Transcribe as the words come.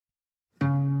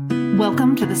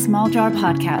Welcome to the Small Jar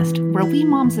Podcast, where we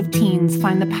moms of teens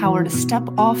find the power to step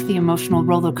off the emotional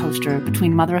roller coaster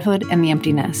between motherhood and the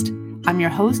empty nest. I'm your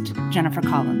host, Jennifer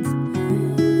Collins.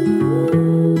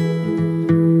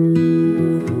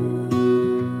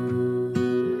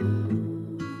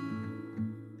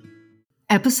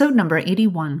 Episode number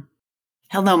 81.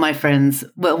 Hello, my friends.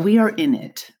 Well, we are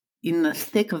in the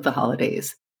thick of the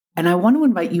holidays. And I want to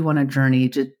invite you on a journey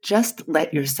to just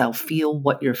let yourself feel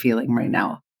what you're feeling right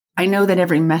now. I know that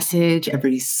every message,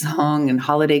 every song and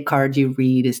holiday card you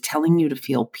read is telling you to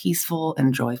feel peaceful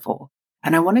and joyful.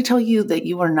 And I want to tell you that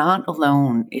you are not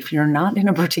alone if you're not in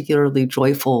a particularly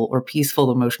joyful or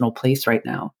peaceful emotional place right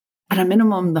now. At a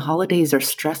minimum, the holidays are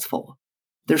stressful.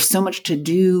 There's so much to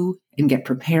do and get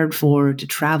prepared for, to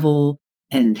travel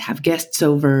and have guests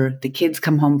over, the kids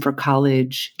come home for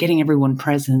college, getting everyone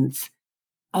presents.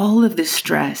 All of this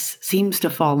stress seems to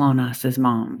fall on us as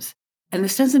moms. And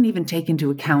this doesn't even take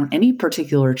into account any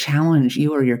particular challenge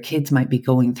you or your kids might be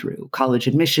going through: college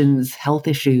admissions, health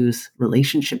issues,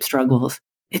 relationship struggles.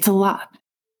 It's a lot.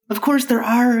 Of course, there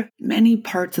are many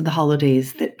parts of the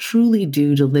holidays that truly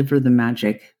do deliver the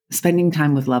magic: spending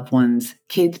time with loved ones,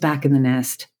 kids back in the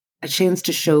nest, a chance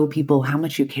to show people how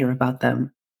much you care about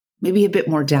them, maybe a bit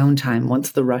more downtime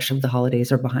once the rush of the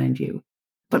holidays are behind you.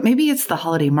 But maybe it's the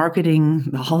holiday marketing,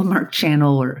 the Hallmark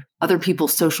Channel, or other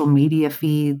people's social media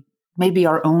feed. Maybe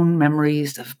our own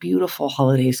memories of beautiful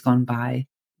holidays gone by.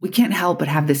 We can't help but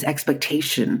have this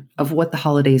expectation of what the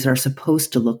holidays are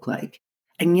supposed to look like.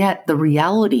 And yet the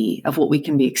reality of what we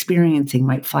can be experiencing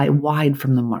might fly wide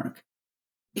from the mark.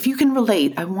 If you can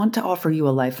relate, I want to offer you a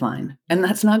lifeline. And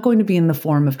that's not going to be in the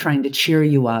form of trying to cheer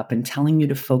you up and telling you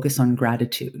to focus on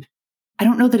gratitude. I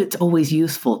don't know that it's always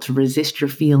useful to resist your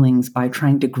feelings by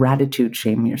trying to gratitude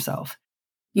shame yourself.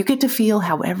 You get to feel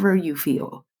however you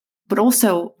feel. But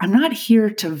also, I'm not here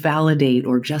to validate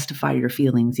or justify your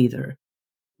feelings either.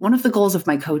 One of the goals of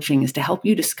my coaching is to help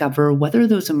you discover whether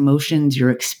those emotions you're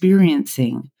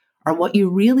experiencing are what you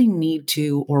really need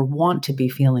to or want to be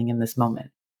feeling in this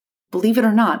moment. Believe it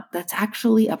or not, that's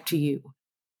actually up to you.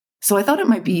 So I thought it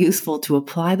might be useful to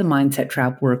apply the mindset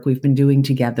trap work we've been doing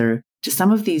together to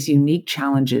some of these unique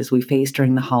challenges we face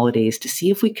during the holidays to see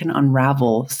if we can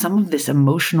unravel some of this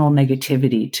emotional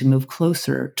negativity to move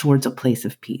closer towards a place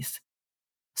of peace.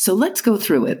 So let's go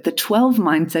through it, the 12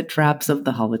 mindset traps of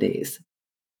the holidays.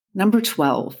 Number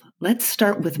 12, let's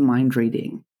start with mind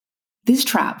reading. This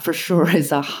trap for sure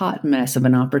is a hot mess of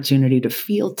an opportunity to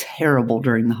feel terrible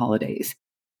during the holidays.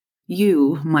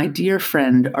 You, my dear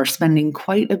friend, are spending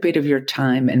quite a bit of your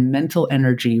time and mental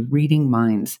energy reading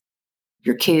minds.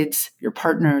 Your kids, your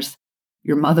partners,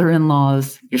 your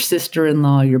mother-in-laws, your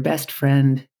sister-in-law, your best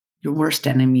friend, your worst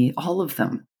enemy, all of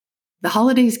them. The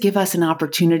holidays give us an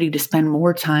opportunity to spend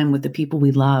more time with the people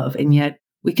we love, and yet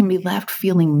we can be left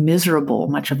feeling miserable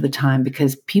much of the time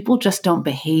because people just don't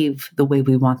behave the way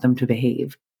we want them to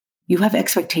behave. You have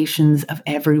expectations of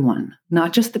everyone,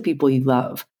 not just the people you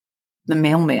love. The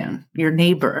mailman, your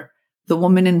neighbor, the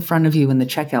woman in front of you in the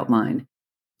checkout line.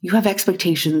 You have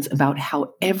expectations about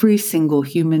how every single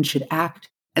human should act,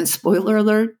 and spoiler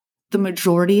alert, the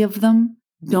majority of them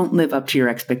don't live up to your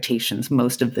expectations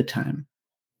most of the time.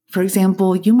 For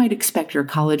example, you might expect your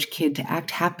college kid to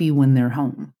act happy when they're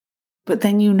home, but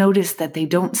then you notice that they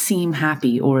don't seem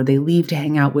happy or they leave to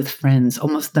hang out with friends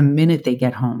almost the minute they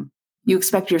get home. You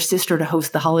expect your sister to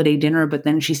host the holiday dinner, but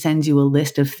then she sends you a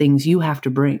list of things you have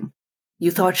to bring. You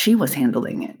thought she was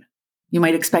handling it. You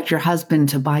might expect your husband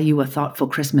to buy you a thoughtful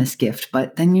Christmas gift,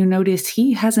 but then you notice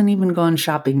he hasn't even gone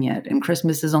shopping yet, and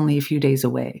Christmas is only a few days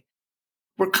away.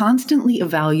 We're constantly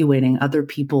evaluating other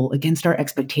people against our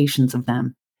expectations of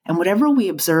them, and whatever we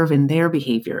observe in their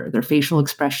behavior, their facial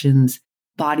expressions,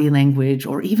 body language,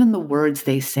 or even the words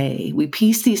they say, we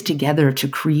piece these together to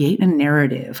create a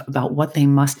narrative about what they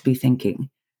must be thinking.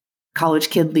 College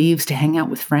kid leaves to hang out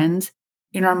with friends.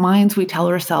 In our minds, we tell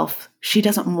ourselves, she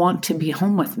doesn't want to be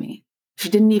home with me. She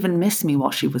didn't even miss me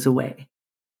while she was away.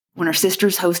 When our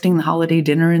sister's hosting the holiday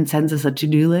dinner and sends us a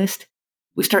to-do list,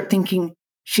 we start thinking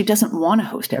she doesn't want to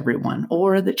host everyone,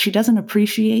 or that she doesn't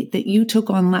appreciate that you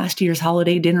took on last year's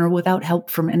holiday dinner without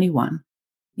help from anyone.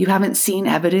 You haven't seen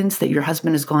evidence that your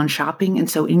husband has gone shopping, and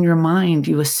so in your mind,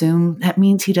 you assume that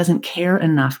means he doesn't care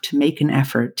enough to make an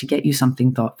effort to get you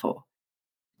something thoughtful.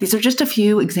 These are just a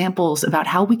few examples about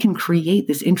how we can create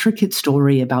this intricate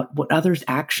story about what others'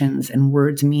 actions and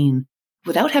words mean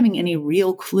without having any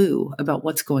real clue about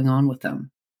what's going on with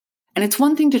them. And it's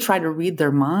one thing to try to read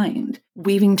their mind,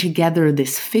 weaving together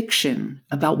this fiction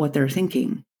about what they're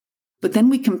thinking. But then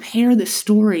we compare this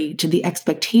story to the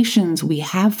expectations we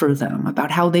have for them about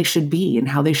how they should be and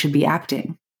how they should be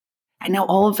acting. And now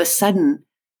all of a sudden,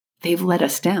 they've let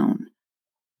us down.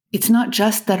 It's not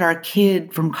just that our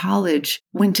kid from college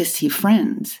went to see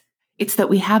friends. It's that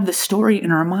we have the story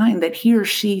in our mind that he or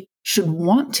she should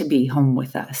want to be home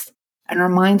with us. And our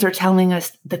minds are telling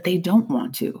us that they don't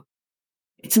want to.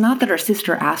 It's not that our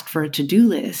sister asked for a to-do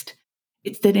list.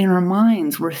 It's that in our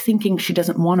minds, we're thinking she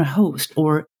doesn't want to host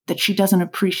or that she doesn't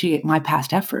appreciate my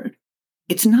past effort.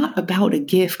 It's not about a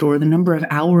gift or the number of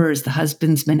hours the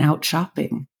husband's been out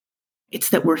shopping. It's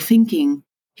that we're thinking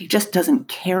he just doesn't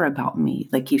care about me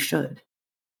like he should.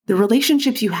 The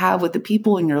relationships you have with the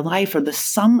people in your life are the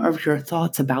sum of your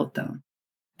thoughts about them,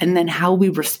 and then how we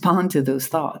respond to those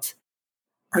thoughts.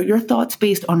 Are your thoughts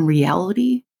based on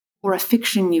reality or a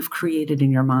fiction you've created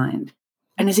in your mind?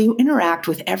 And as you interact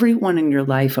with everyone in your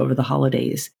life over the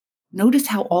holidays, notice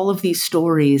how all of these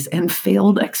stories and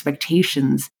failed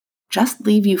expectations just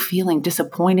leave you feeling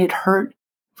disappointed, hurt,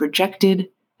 rejected,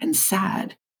 and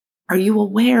sad. Are you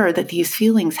aware that these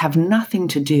feelings have nothing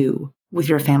to do with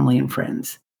your family and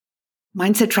friends?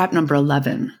 Mindset trap number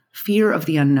 11, fear of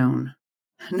the unknown.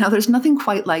 Now, there's nothing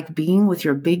quite like being with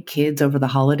your big kids over the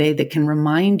holiday that can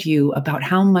remind you about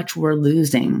how much we're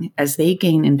losing as they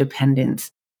gain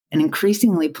independence and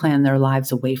increasingly plan their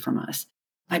lives away from us.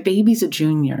 My baby's a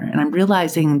junior, and I'm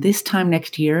realizing this time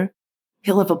next year,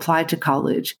 he'll have applied to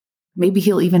college. Maybe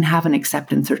he'll even have an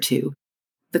acceptance or two.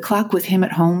 The clock with him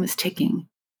at home is ticking.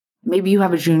 Maybe you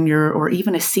have a junior or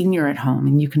even a senior at home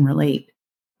and you can relate.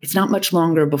 It's not much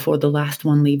longer before the last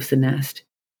one leaves the nest.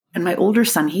 And my older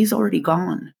son, he's already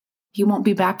gone. He won't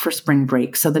be back for spring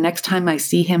break, so the next time I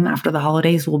see him after the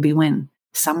holidays will be when?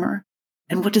 Summer?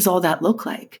 And what does all that look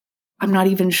like? I'm not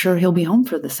even sure he'll be home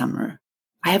for the summer.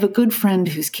 I have a good friend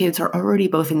whose kids are already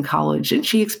both in college, and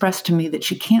she expressed to me that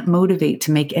she can't motivate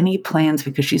to make any plans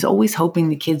because she's always hoping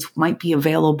the kids might be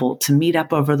available to meet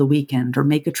up over the weekend or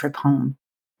make a trip home.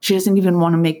 She doesn't even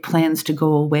want to make plans to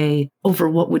go away over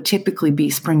what would typically be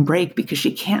spring break because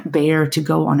she can't bear to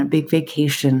go on a big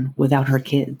vacation without her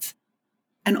kids.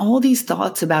 And all these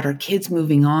thoughts about our kids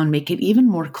moving on make it even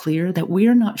more clear that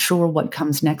we're not sure what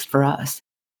comes next for us.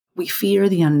 We fear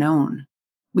the unknown.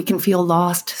 We can feel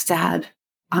lost, sad,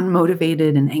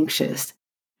 unmotivated, and anxious.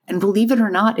 And believe it or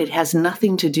not, it has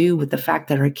nothing to do with the fact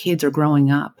that our kids are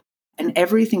growing up and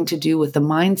everything to do with the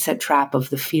mindset trap of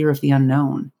the fear of the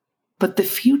unknown. But the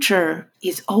future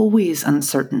is always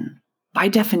uncertain. By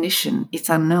definition, it's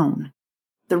unknown.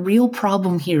 The real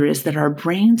problem here is that our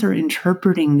brains are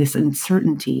interpreting this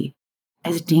uncertainty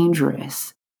as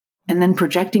dangerous and then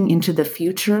projecting into the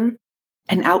future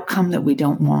an outcome that we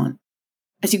don't want.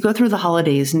 As you go through the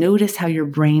holidays, notice how your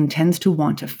brain tends to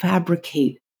want to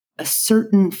fabricate a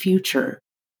certain future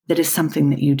that is something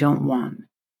that you don't want.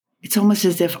 It's almost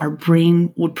as if our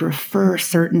brain would prefer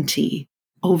certainty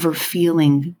over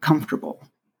feeling comfortable.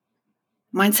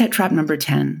 Mindset trap number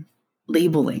 10,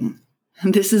 labeling.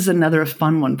 This is another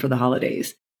fun one for the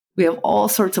holidays. We have all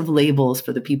sorts of labels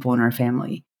for the people in our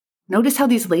family. Notice how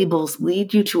these labels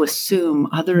lead you to assume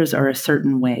others are a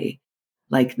certain way.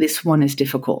 Like this one is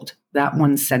difficult, that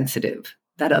one's sensitive,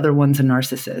 that other one's a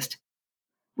narcissist.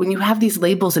 When you have these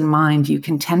labels in mind, you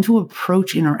can tend to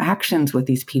approach interactions with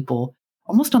these people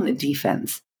almost on the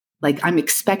defense. Like, I'm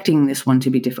expecting this one to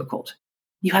be difficult.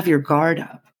 You have your guard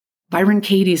up. Byron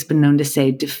Katie has been known to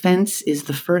say defense is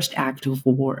the first act of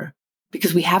war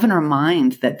because we have in our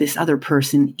mind that this other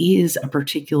person is a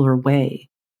particular way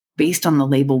based on the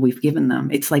label we've given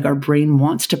them. It's like our brain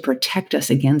wants to protect us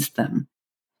against them.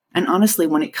 And honestly,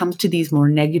 when it comes to these more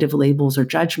negative labels or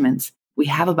judgments we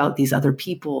have about these other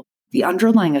people, the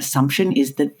underlying assumption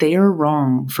is that they're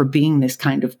wrong for being this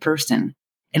kind of person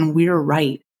and we're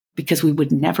right because we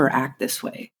would never act this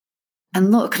way.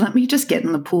 And look, let me just get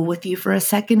in the pool with you for a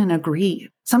second and agree.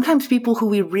 Sometimes people who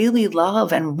we really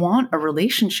love and want a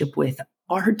relationship with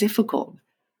are difficult.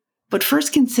 But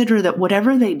first consider that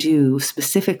whatever they do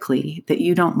specifically that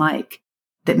you don't like,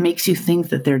 that makes you think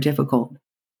that they're difficult,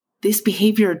 this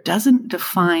behavior doesn't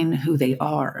define who they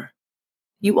are.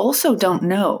 You also don't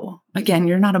know, again,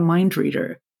 you're not a mind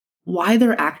reader, why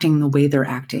they're acting the way they're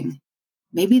acting.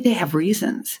 Maybe they have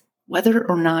reasons, whether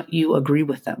or not you agree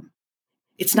with them.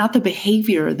 It's not the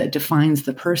behavior that defines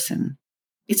the person.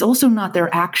 It's also not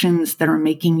their actions that are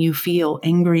making you feel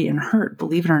angry and hurt,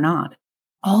 believe it or not.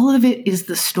 All of it is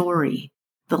the story,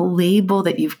 the label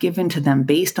that you've given to them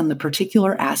based on the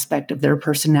particular aspect of their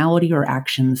personality or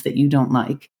actions that you don't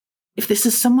like. If this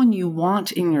is someone you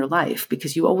want in your life,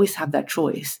 because you always have that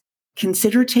choice,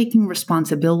 consider taking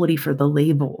responsibility for the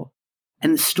label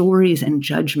and the stories and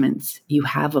judgments you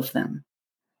have of them.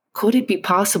 Could it be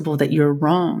possible that you're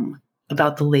wrong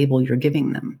about the label you're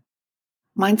giving them?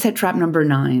 Mindset trap number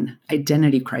 9,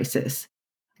 identity crisis.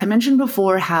 I mentioned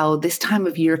before how this time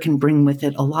of year can bring with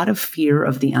it a lot of fear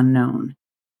of the unknown.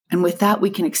 And with that, we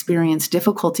can experience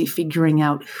difficulty figuring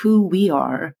out who we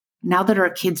are now that our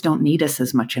kids don't need us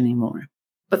as much anymore.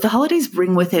 But the holidays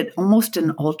bring with it almost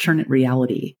an alternate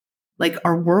reality. Like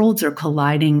our worlds are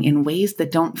colliding in ways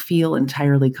that don't feel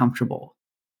entirely comfortable.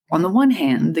 On the one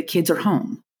hand, the kids are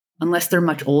home. Unless they're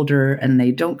much older and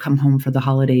they don't come home for the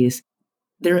holidays,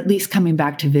 they're at least coming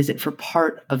back to visit for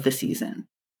part of the season.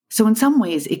 So in some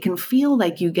ways, it can feel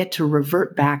like you get to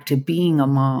revert back to being a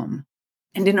mom.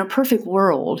 And in a perfect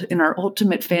world, in our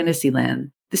ultimate fantasy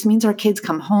land, this means our kids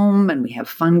come home and we have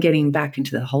fun getting back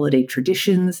into the holiday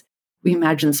traditions. We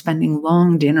imagine spending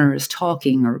long dinners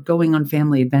talking or going on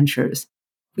family adventures.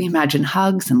 We imagine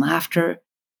hugs and laughter.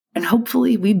 And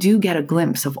hopefully we do get a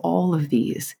glimpse of all of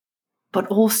these. But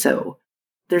also,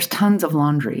 there's tons of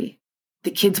laundry.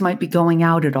 The kids might be going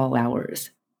out at all hours.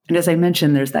 And as I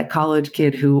mentioned, there's that college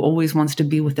kid who always wants to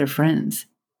be with their friends.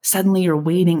 Suddenly you're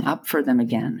waiting up for them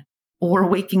again. Or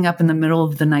waking up in the middle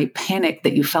of the night panicked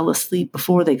that you fell asleep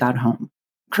before they got home.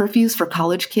 Curfews for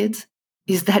college kids?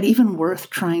 Is that even worth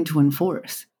trying to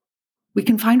enforce? We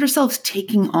can find ourselves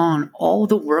taking on all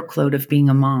the workload of being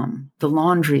a mom, the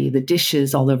laundry, the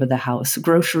dishes all over the house,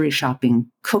 grocery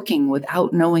shopping, cooking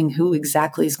without knowing who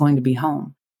exactly is going to be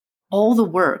home. All the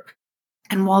work.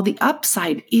 And while the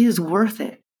upside is worth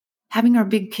it, having our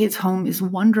big kids home is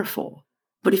wonderful.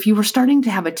 But if you were starting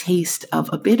to have a taste of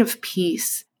a bit of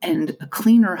peace and a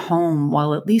cleaner home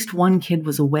while at least one kid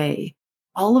was away,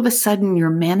 all of a sudden you're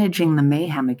managing the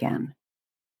mayhem again.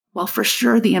 While for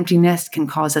sure the empty nest can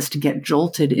cause us to get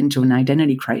jolted into an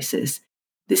identity crisis,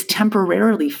 this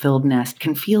temporarily filled nest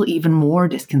can feel even more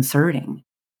disconcerting.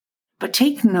 But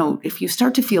take note if you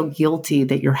start to feel guilty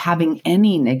that you're having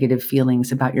any negative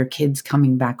feelings about your kids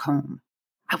coming back home.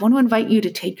 I want to invite you to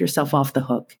take yourself off the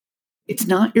hook. It's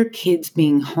not your kids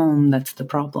being home that's the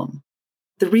problem.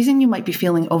 The reason you might be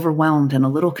feeling overwhelmed and a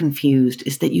little confused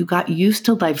is that you got used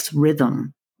to life's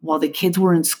rhythm while the kids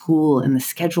were in school and the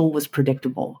schedule was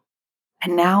predictable.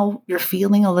 And now you're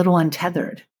feeling a little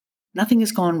untethered. Nothing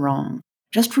has gone wrong.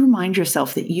 Just remind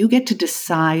yourself that you get to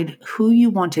decide who you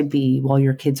want to be while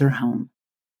your kids are home.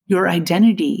 Your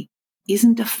identity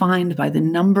isn't defined by the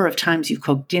number of times you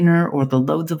cook dinner or the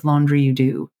loads of laundry you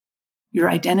do. Your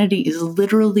identity is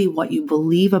literally what you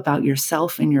believe about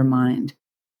yourself in your mind.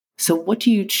 So what do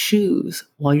you choose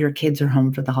while your kids are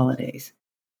home for the holidays?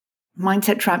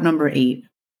 Mindset trap number 8,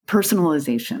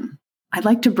 personalization. I'd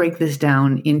like to break this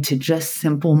down into just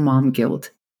simple mom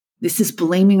guilt. This is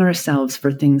blaming ourselves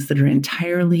for things that are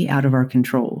entirely out of our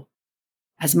control.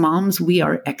 As moms, we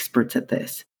are experts at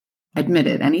this. Admit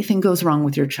it, anything goes wrong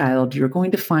with your child, you're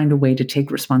going to find a way to take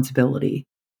responsibility.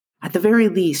 At the very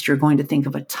least, you're going to think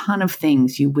of a ton of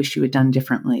things you wish you had done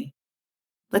differently.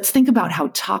 Let's think about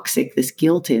how toxic this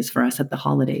guilt is for us at the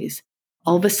holidays.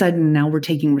 All of a sudden, now we're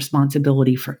taking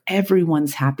responsibility for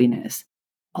everyone's happiness.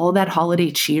 All that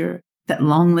holiday cheer, that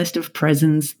long list of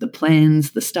presents, the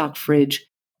plans, the stocked fridge,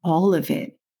 all of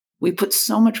it. We put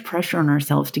so much pressure on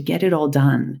ourselves to get it all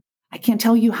done. I can't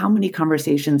tell you how many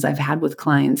conversations I've had with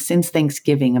clients since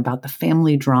Thanksgiving about the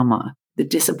family drama, the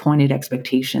disappointed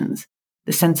expectations,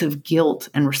 the sense of guilt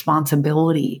and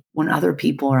responsibility when other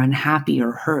people are unhappy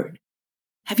or hurt.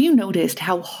 Have you noticed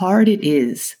how hard it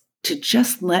is to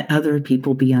just let other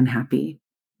people be unhappy?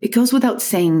 It goes without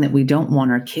saying that we don't want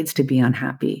our kids to be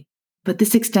unhappy, but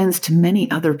this extends to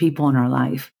many other people in our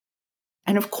life.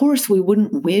 And of course, we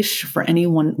wouldn't wish for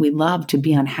anyone we love to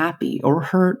be unhappy or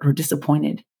hurt or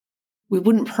disappointed. We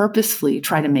wouldn't purposefully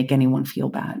try to make anyone feel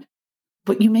bad.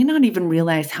 But you may not even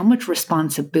realize how much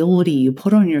responsibility you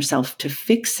put on yourself to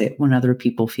fix it when other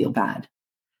people feel bad.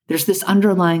 There's this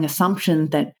underlying assumption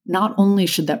that not only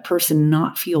should that person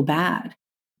not feel bad,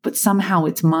 but somehow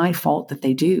it's my fault that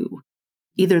they do.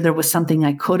 Either there was something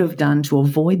I could have done to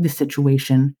avoid the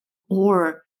situation,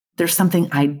 or there's something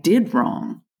I did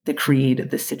wrong that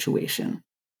created this situation.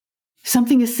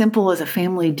 Something as simple as a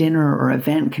family dinner or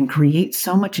event can create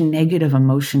so much negative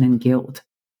emotion and guilt.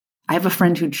 I have a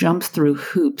friend who jumps through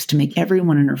hoops to make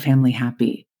everyone in her family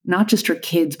happy, not just her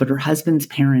kids, but her husband's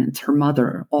parents, her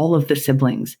mother, all of the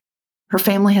siblings. Her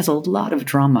family has a lot of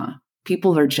drama.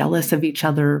 People are jealous of each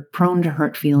other, prone to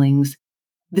hurt feelings.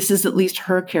 This is at least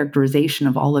her characterization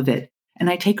of all of it, and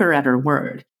I take her at her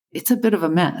word. It's a bit of a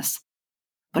mess.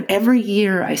 But every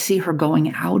year I see her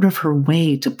going out of her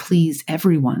way to please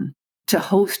everyone, to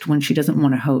host when she doesn't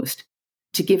want to host,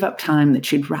 to give up time that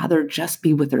she'd rather just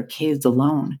be with her kids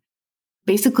alone.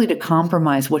 Basically to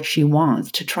compromise what she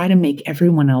wants to try to make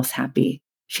everyone else happy.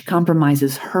 She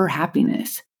compromises her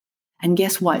happiness. And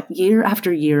guess what? Year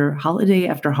after year, holiday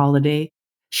after holiday,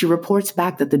 she reports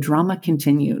back that the drama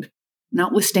continued.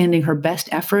 Notwithstanding her best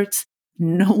efforts,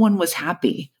 no one was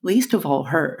happy, least of all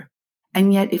her.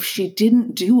 And yet, if she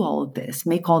didn't do all of this,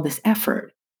 make all this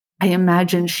effort, I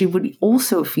imagine she would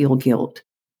also feel guilt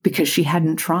because she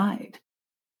hadn't tried.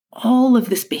 All of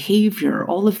this behavior,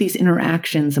 all of these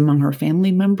interactions among her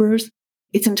family members,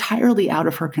 it's entirely out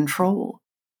of her control.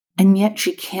 And yet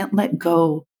she can't let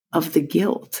go of the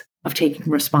guilt of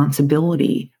taking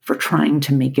responsibility for trying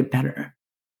to make it better.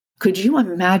 Could you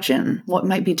imagine what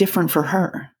might be different for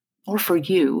her or for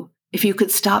you if you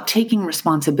could stop taking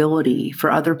responsibility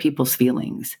for other people's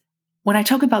feelings? When I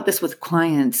talk about this with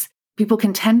clients, people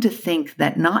can tend to think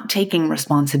that not taking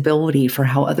responsibility for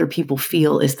how other people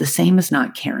feel is the same as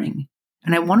not caring.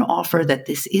 And I want to offer that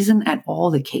this isn't at all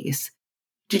the case.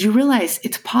 Did you realize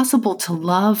it's possible to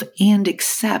love and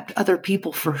accept other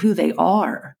people for who they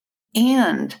are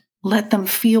and let them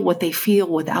feel what they feel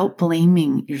without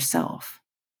blaming yourself?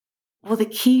 Well, the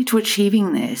key to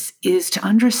achieving this is to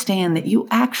understand that you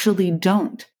actually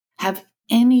don't have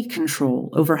any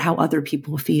control over how other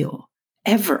people feel,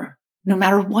 ever, no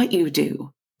matter what you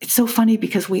do. It's so funny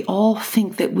because we all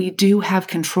think that we do have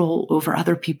control over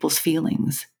other people's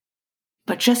feelings.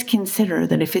 But just consider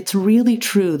that if it's really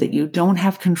true that you don't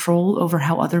have control over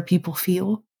how other people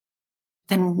feel,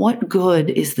 then what good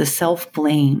is the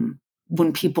self-blame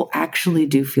when people actually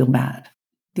do feel bad?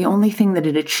 The only thing that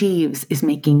it achieves is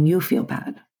making you feel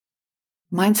bad.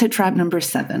 Mindset trap number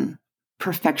 7,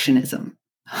 perfectionism.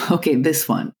 Okay, this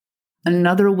one.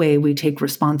 Another way we take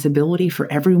responsibility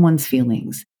for everyone's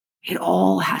feelings. It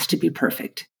all has to be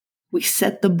perfect. We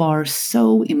set the bar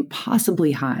so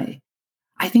impossibly high.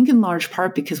 I think in large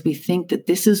part because we think that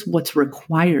this is what's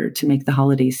required to make the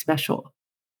holidays special.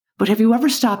 But have you ever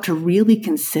stopped to really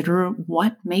consider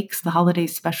what makes the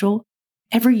holidays special?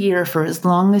 Every year, for as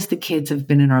long as the kids have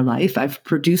been in our life, I've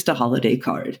produced a holiday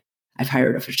card. I've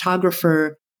hired a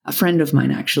photographer, a friend of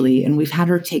mine actually, and we've had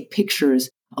her take pictures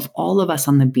of all of us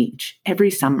on the beach every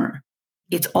summer.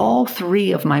 It's all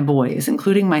 3 of my boys,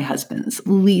 including my husband's,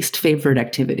 least favorite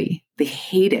activity. They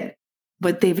hate it,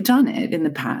 but they've done it in the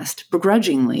past,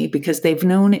 begrudgingly, because they've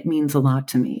known it means a lot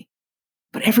to me.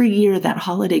 But every year, that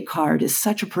holiday card is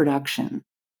such a production.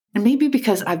 And maybe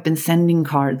because I've been sending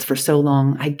cards for so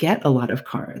long, I get a lot of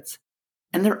cards.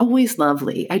 And they're always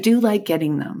lovely. I do like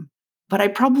getting them. But I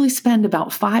probably spend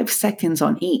about 5 seconds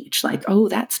on each, like, oh,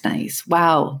 that's nice.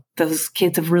 Wow, those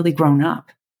kids have really grown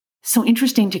up. So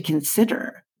interesting to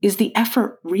consider. Is the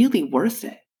effort really worth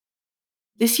it?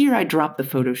 This year, I dropped the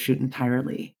photo shoot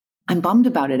entirely. I'm bummed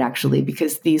about it, actually,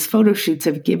 because these photo shoots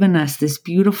have given us this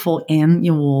beautiful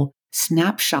annual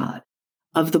snapshot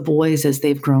of the boys as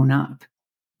they've grown up.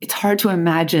 It's hard to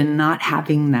imagine not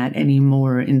having that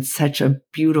anymore in such a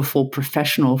beautiful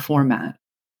professional format.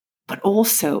 But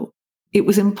also, it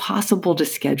was impossible to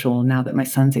schedule now that my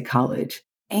son's at college.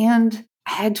 And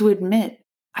I had to admit,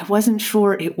 I wasn't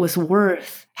sure it was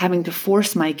worth having to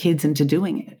force my kids into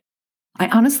doing it. I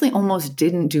honestly almost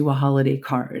didn't do a holiday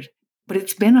card, but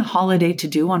it's been a holiday to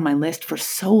do on my list for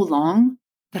so long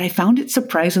that I found it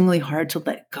surprisingly hard to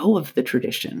let go of the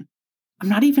tradition. I'm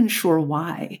not even sure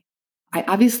why. I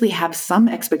obviously have some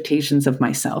expectations of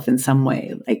myself in some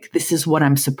way, like this is what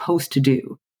I'm supposed to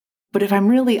do. But if I'm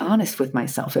really honest with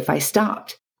myself, if I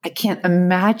stopped, I can't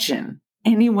imagine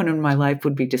anyone in my life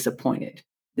would be disappointed.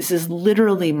 This is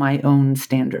literally my own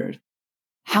standard.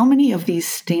 How many of these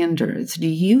standards do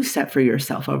you set for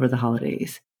yourself over the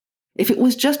holidays? If it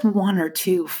was just 1 or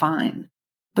 2, fine.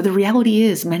 But the reality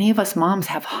is, many of us moms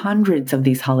have hundreds of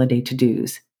these holiday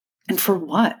to-dos. And for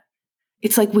what?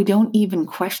 It's like we don't even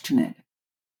question it.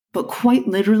 But quite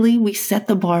literally, we set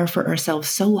the bar for ourselves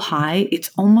so high,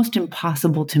 it's almost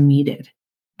impossible to meet it.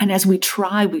 And as we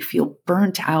try, we feel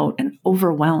burnt out and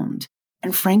overwhelmed,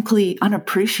 and frankly,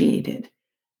 unappreciated,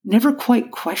 never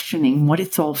quite questioning what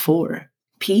it's all for.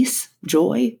 Peace?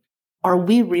 Joy? Are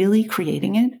we really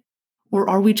creating it? Or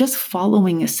are we just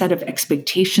following a set of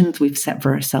expectations we've set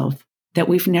for ourselves that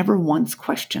we've never once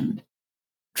questioned?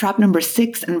 Trap number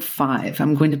 6 and 5,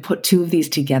 I'm going to put 2 of these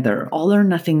together, all or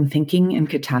nothing thinking and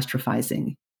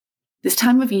catastrophizing. This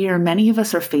time of year, many of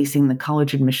us are facing the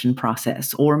college admission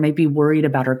process or may be worried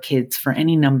about our kids for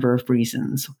any number of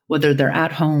reasons, whether they're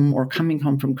at home or coming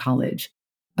home from college.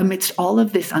 Amidst all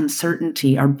of this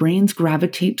uncertainty, our brains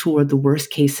gravitate toward the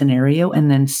worst case scenario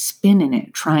and then spin in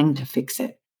it, trying to fix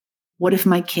it. What if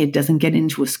my kid doesn't get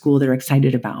into a school they're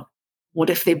excited about? What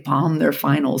if they bomb their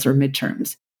finals or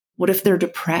midterms? What if they're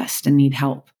depressed and need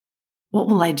help? What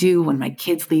will I do when my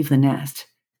kids leave the nest?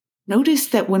 Notice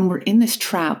that when we're in this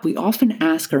trap, we often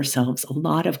ask ourselves a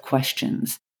lot of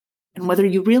questions. And whether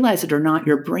you realize it or not,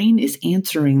 your brain is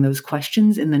answering those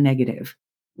questions in the negative.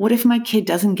 What if my kid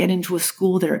doesn't get into a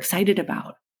school they're excited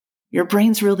about? Your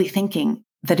brain's really thinking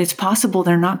that it's possible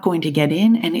they're not going to get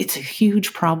in, and it's a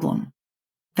huge problem.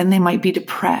 Then they might be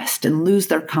depressed and lose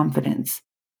their confidence.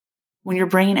 When your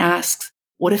brain asks,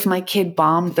 what if my kid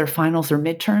bombed their finals or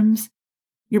midterms?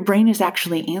 Your brain is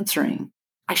actually answering,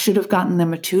 I should have gotten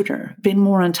them a tutor, been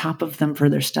more on top of them for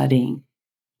their studying.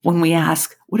 When we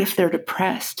ask, what if they're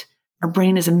depressed? Our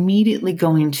brain is immediately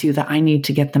going to the I need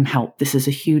to get them help. This is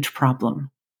a huge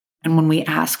problem. And when we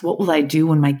ask, what will I do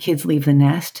when my kids leave the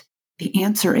nest? The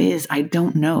answer is, I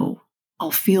don't know.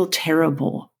 I'll feel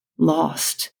terrible,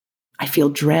 lost. I feel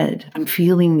dread. I'm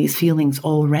feeling these feelings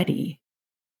already.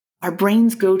 Our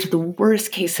brains go to the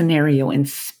worst case scenario and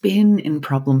spin in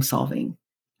problem solving.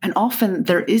 And often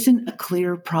there isn't a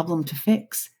clear problem to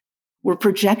fix. We're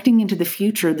projecting into the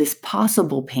future this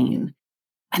possible pain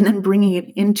and then bringing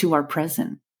it into our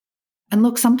present. And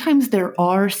look, sometimes there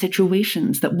are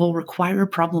situations that will require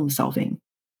problem solving.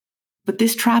 But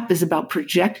this trap is about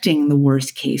projecting the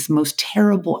worst case, most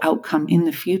terrible outcome in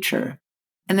the future.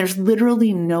 And there's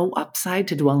literally no upside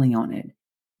to dwelling on it.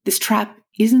 This trap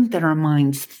isn't that our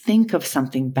minds think of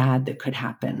something bad that could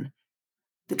happen.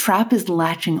 The trap is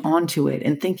latching onto it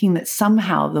and thinking that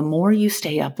somehow the more you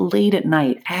stay up late at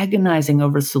night agonizing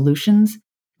over solutions,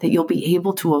 that you'll be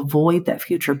able to avoid that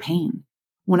future pain.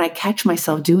 When I catch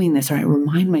myself doing this, or I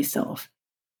remind myself,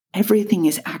 everything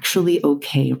is actually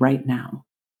okay right now.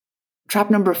 Trap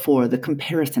number 4, the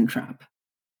comparison trap.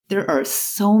 There are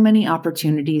so many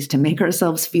opportunities to make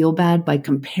ourselves feel bad by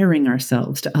comparing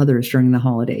ourselves to others during the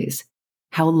holidays.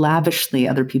 How lavishly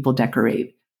other people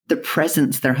decorate, the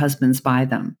presents their husbands buy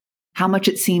them, how much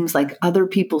it seems like other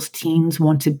people's teens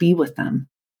want to be with them.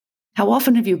 How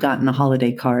often have you gotten a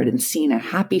holiday card and seen a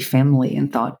happy family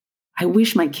and thought, I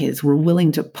wish my kids were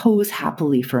willing to pose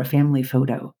happily for a family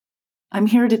photo? I'm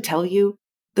here to tell you,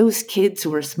 those kids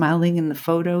who are smiling in the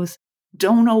photos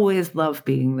don't always love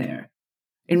being there.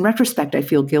 In retrospect, I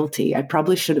feel guilty. I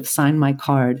probably should have signed my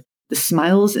card. The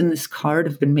smiles in this card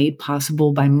have been made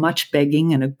possible by much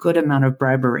begging and a good amount of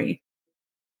bribery.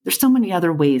 There's so many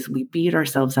other ways we beat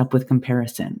ourselves up with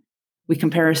comparison. We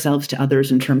compare ourselves to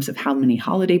others in terms of how many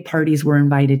holiday parties we're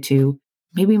invited to,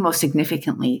 maybe most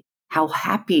significantly, how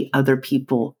happy other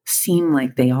people seem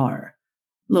like they are.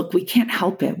 Look, we can't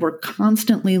help it. We're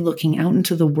constantly looking out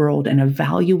into the world and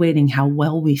evaluating how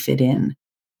well we fit in,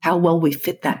 how well we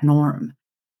fit that norm.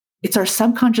 It's our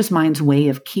subconscious mind's way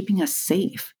of keeping us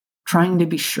safe, trying to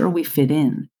be sure we fit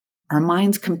in. Our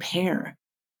minds compare.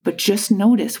 But just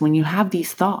notice when you have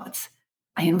these thoughts,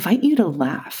 I invite you to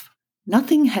laugh.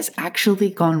 Nothing has actually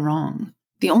gone wrong.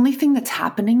 The only thing that's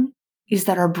happening is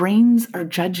that our brains are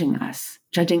judging us,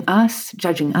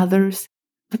 judging others.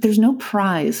 But there's no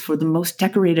prize for the most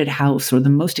decorated house or the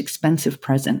most expensive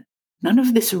present. None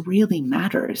of this really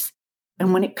matters.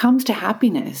 And when it comes to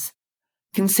happiness,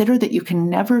 consider that you can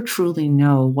never truly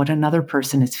know what another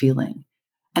person is feeling,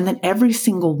 and that every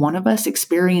single one of us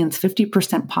experience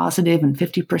 50% positive and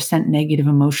 50% negative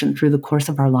emotion through the course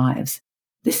of our lives.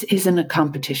 This isn't a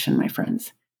competition, my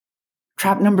friends.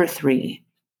 Trap number 3,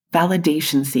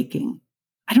 validation seeking.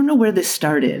 I don't know where this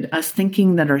started, us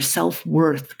thinking that our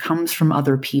self-worth comes from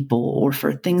other people or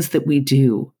for things that we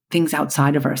do, things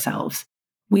outside of ourselves.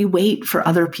 We wait for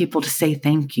other people to say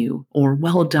thank you or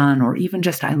well done or even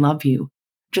just I love you,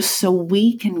 just so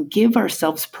we can give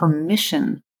ourselves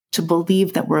permission to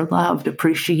believe that we're loved,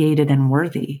 appreciated, and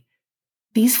worthy.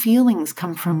 These feelings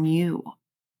come from you,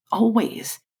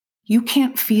 always. You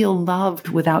can't feel loved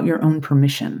without your own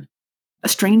permission. A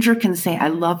stranger can say, I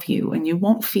love you, and you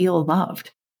won't feel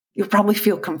loved. You'll probably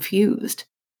feel confused.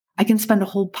 I can spend a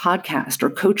whole podcast or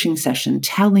coaching session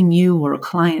telling you or a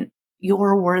client,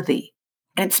 you're worthy.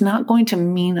 And it's not going to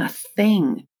mean a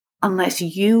thing unless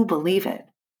you believe it.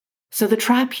 So the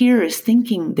trap here is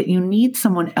thinking that you need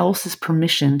someone else's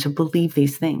permission to believe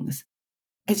these things.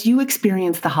 As you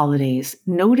experience the holidays,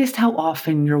 notice how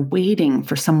often you're waiting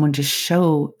for someone to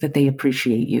show that they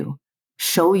appreciate you,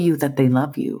 show you that they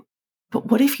love you. But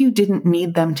what if you didn't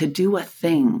need them to do a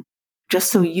thing just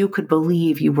so you could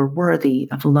believe you were worthy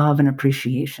of love and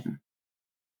appreciation?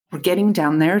 We're getting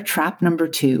down there. Trap number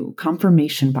 2,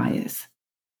 confirmation bias.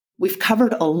 We've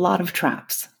covered a lot of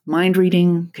traps: mind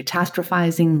reading,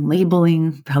 catastrophizing,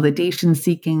 labeling, validation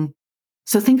seeking.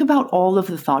 So think about all of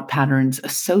the thought patterns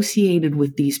associated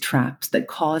with these traps that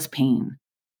cause pain.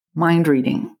 Mind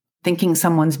reading, thinking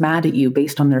someone's mad at you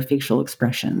based on their facial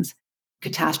expressions.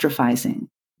 Catastrophizing,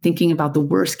 thinking about the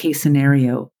worst case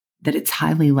scenario, that it's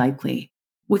highly likely.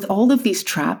 With all of these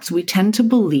traps, we tend to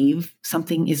believe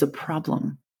something is a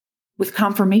problem. With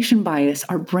confirmation bias,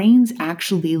 our brains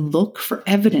actually look for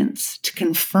evidence to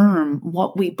confirm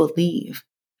what we believe.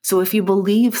 So if you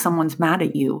believe someone's mad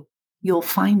at you, you'll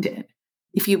find it.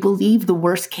 If you believe the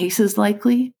worst case is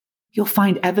likely, you'll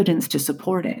find evidence to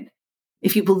support it.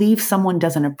 If you believe someone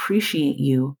doesn't appreciate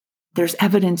you, there's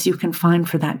evidence you can find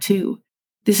for that too.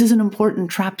 This is an important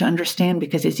trap to understand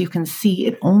because, as you can see,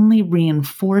 it only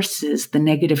reinforces the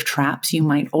negative traps you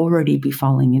might already be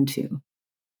falling into.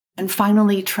 And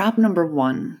finally, trap number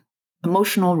 1,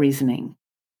 emotional reasoning.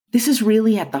 This is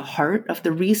really at the heart of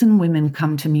the reason women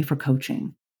come to me for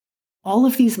coaching. All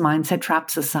of these mindset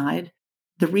traps aside,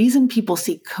 the reason people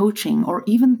seek coaching or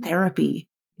even therapy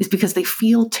is because they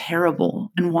feel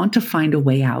terrible and want to find a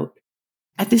way out.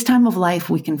 At this time of life,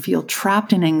 we can feel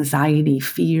trapped in anxiety,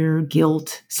 fear,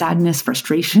 guilt, sadness,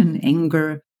 frustration,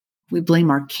 anger. We blame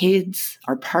our kids,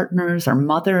 our partners, our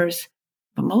mothers,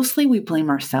 but mostly we blame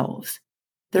ourselves.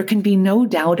 There can be no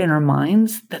doubt in our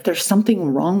minds that there's something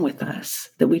wrong with us,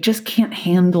 that we just can't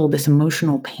handle this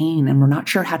emotional pain and we're not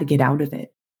sure how to get out of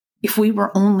it. If we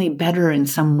were only better in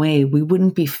some way, we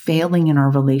wouldn't be failing in our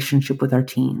relationship with our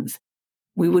teens.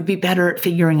 We would be better at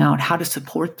figuring out how to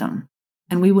support them.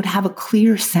 And we would have a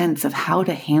clear sense of how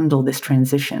to handle this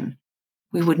transition.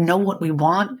 We would know what we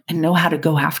want and know how to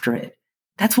go after it.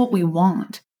 That's what we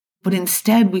want. But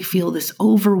instead, we feel this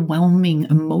overwhelming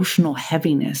emotional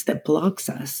heaviness that blocks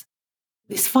us.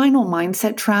 This final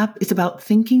mindset trap is about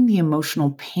thinking the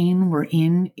emotional pain we're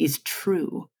in is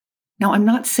true. Now, I'm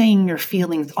not saying your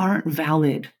feelings aren't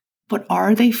valid, but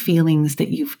are they feelings that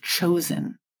you've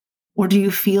chosen? Or do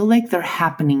you feel like they're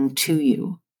happening to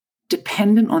you,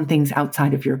 dependent on things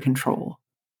outside of your control?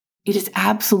 It is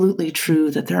absolutely true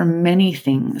that there are many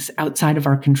things outside of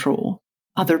our control.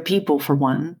 Other people, for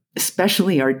one,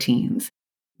 especially our teens.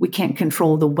 We can't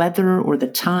control the weather or the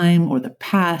time or the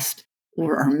past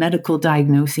or our medical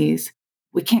diagnoses.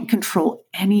 We can't control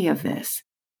any of this.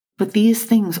 But these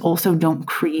things also don't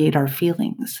create our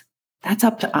feelings. That's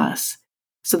up to us.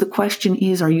 So the question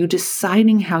is, are you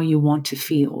deciding how you want to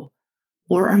feel?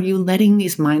 Or are you letting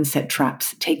these mindset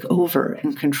traps take over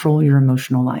and control your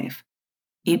emotional life?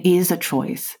 It is a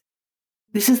choice.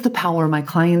 This is the power my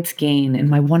clients gain in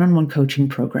my one-on-one coaching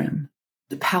program.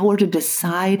 The power to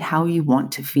decide how you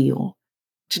want to feel,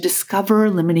 to discover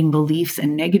limiting beliefs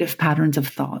and negative patterns of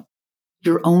thought,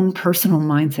 your own personal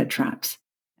mindset traps,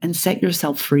 and set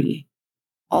yourself free.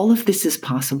 All of this is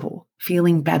possible,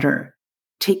 feeling better,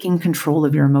 taking control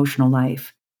of your emotional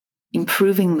life,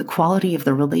 improving the quality of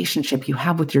the relationship you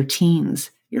have with your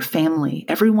teens, your family,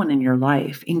 everyone in your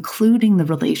life, including the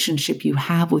relationship you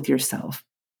have with yourself.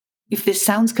 If this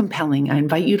sounds compelling, I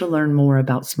invite you to learn more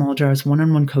about Small Jar's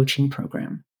one-on-one coaching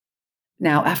program.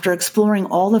 Now, after exploring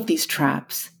all of these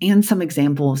traps and some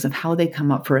examples of how they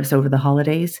come up for us over the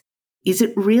holidays, is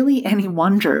it really any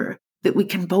wonder that we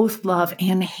can both love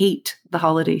and hate the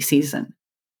holiday season?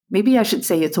 Maybe I should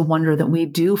say it's a wonder that we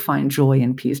do find joy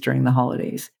and peace during the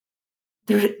holidays.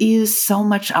 There is so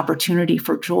much opportunity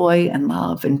for joy and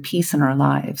love and peace in our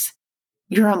lives.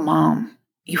 You're a mom.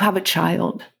 You have a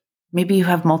child. Maybe you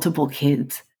have multiple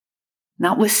kids.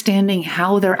 Notwithstanding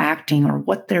how they're acting or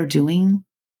what they're doing,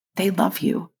 they love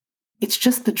you. It's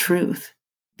just the truth.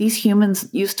 These humans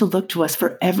used to look to us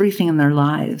for everything in their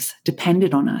lives,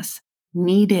 depended on us,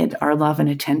 needed our love and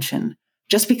attention.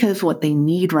 Just because what they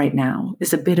need right now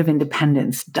is a bit of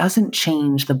independence doesn't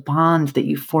change the bond that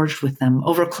you forged with them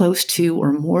over close to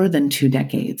or more than 2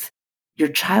 decades. Your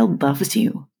child loves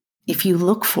you. If you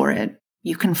look for it,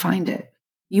 you can find it.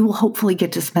 You will hopefully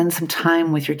get to spend some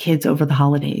time with your kids over the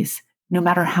holidays, no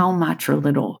matter how much or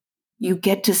little. You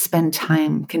get to spend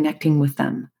time connecting with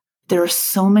them. There are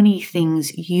so many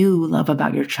things you love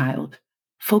about your child.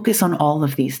 Focus on all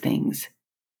of these things.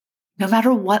 No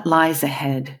matter what lies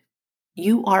ahead,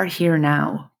 you are here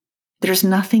now. There's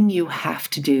nothing you have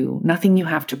to do, nothing you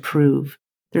have to prove.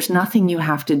 There's nothing you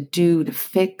have to do to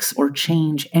fix or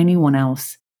change anyone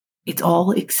else. It's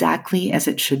all exactly as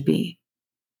it should be.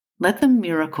 Let the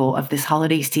miracle of this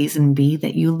holiday season be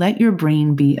that you let your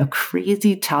brain be a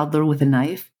crazy toddler with a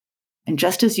knife. And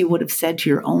just as you would have said to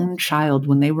your own child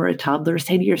when they were a toddler,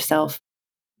 say to yourself,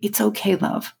 "It's okay,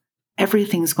 love.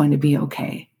 Everything's going to be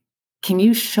okay." Can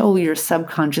you show your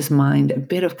subconscious mind a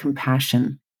bit of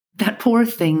compassion? That poor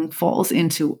thing falls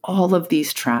into all of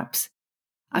these traps.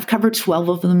 I've covered 12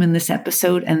 of them in this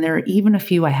episode, and there are even a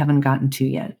few I haven't gotten to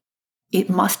yet. It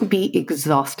must be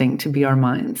exhausting to be our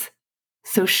minds.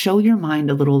 So show your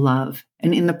mind a little love,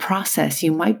 and in the process,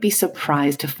 you might be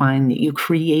surprised to find that you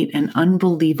create an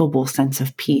unbelievable sense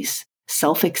of peace,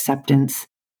 self-acceptance,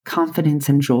 confidence,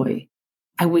 and joy.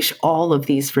 I wish all of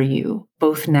these for you,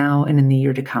 both now and in the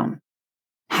year to come.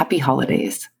 Happy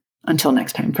holidays. Until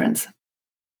next time, friends.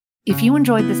 If you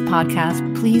enjoyed this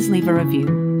podcast, please leave a review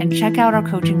and check out our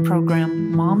coaching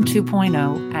program, Mom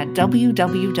 2.0, at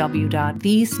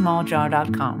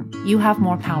www.thesmalljar.com. You have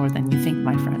more power than you think,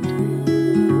 my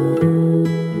friend.